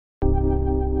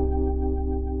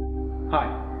Hi,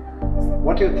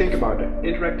 what do you think about an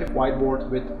interactive whiteboard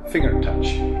with finger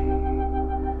touch?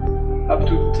 Up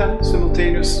to 10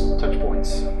 simultaneous touch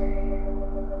points.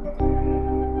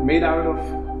 Made out of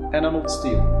enamelled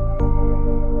steel.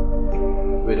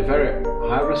 With a very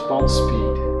high response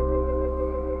speed.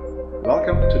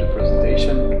 Welcome to the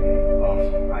presentation of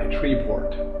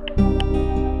whiteboard.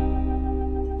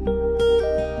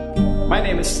 My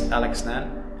name is Alex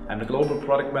Nan. I'm the Global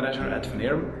Product Manager at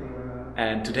Venerum.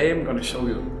 And today I'm going to show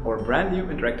you our brand new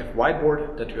interactive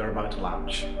whiteboard that we are about to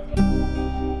launch.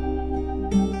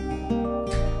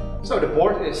 So the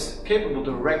board is capable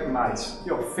to recognize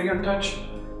your finger touch,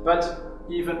 but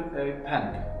even a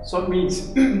pen. So it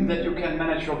means that you can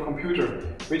manage your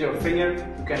computer with your finger,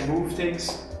 you can move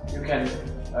things, you can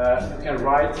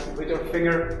write with your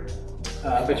finger,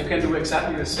 but you can do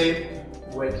exactly the same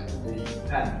with the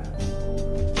pen.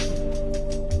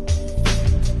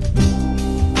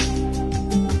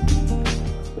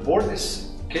 The board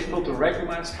is capable to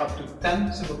recognize up to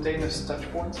 10 simultaneous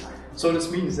touch points. So this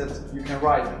means that you can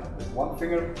write with one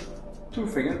finger, two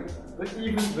fingers, but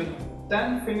even with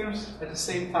 10 fingers at the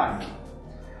same time.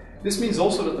 This means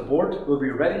also that the board will be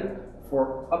ready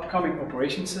for upcoming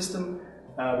operation system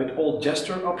with all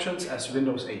gesture options as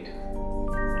Windows 8.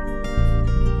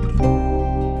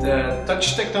 The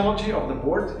touch technology of the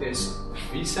board is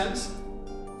V-Sense.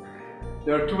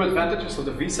 There are two advantages of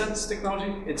the V-Sense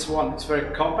technology. It's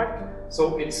very compact,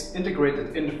 so it's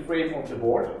integrated in the frame of the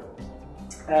board.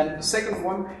 And the second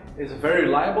one is a very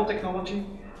reliable technology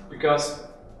because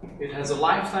it has a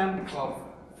lifetime of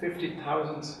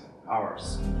 50,000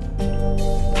 hours.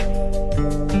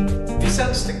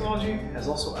 V-Sense technology has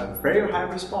also a very high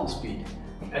response speed.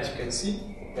 As you can see,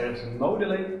 there is no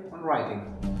delay on writing.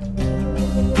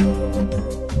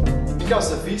 Because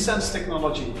the V-Sense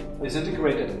technology is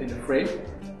integrated in the frame,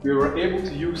 we were able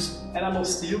to use enamel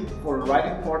steel for the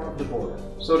writing part of the board.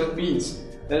 So that means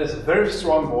that it's a very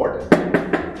strong board.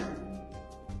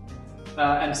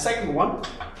 And the second one,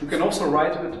 you can also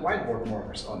write with whiteboard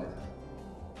markers on it.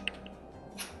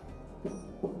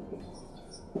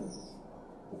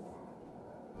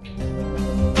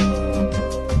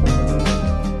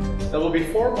 There will be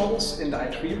 4 models in the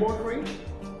whiteboard range.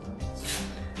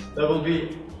 There will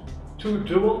be 2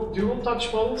 dual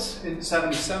touch models in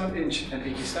 77-inch and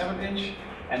 87-inch,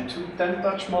 and 2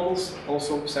 10-touch models,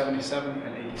 also 77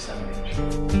 and 87-inch.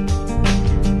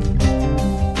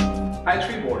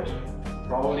 whiteboard,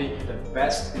 probably the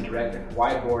best interactive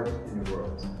whiteboard in the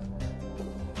world.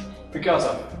 Because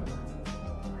of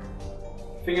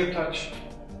finger touch,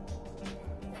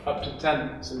 up to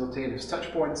 10 simultaneous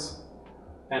touch points,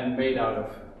 and made out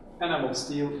of enamelled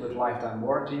steel with lifetime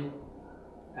warranty,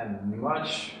 and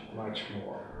much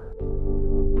more.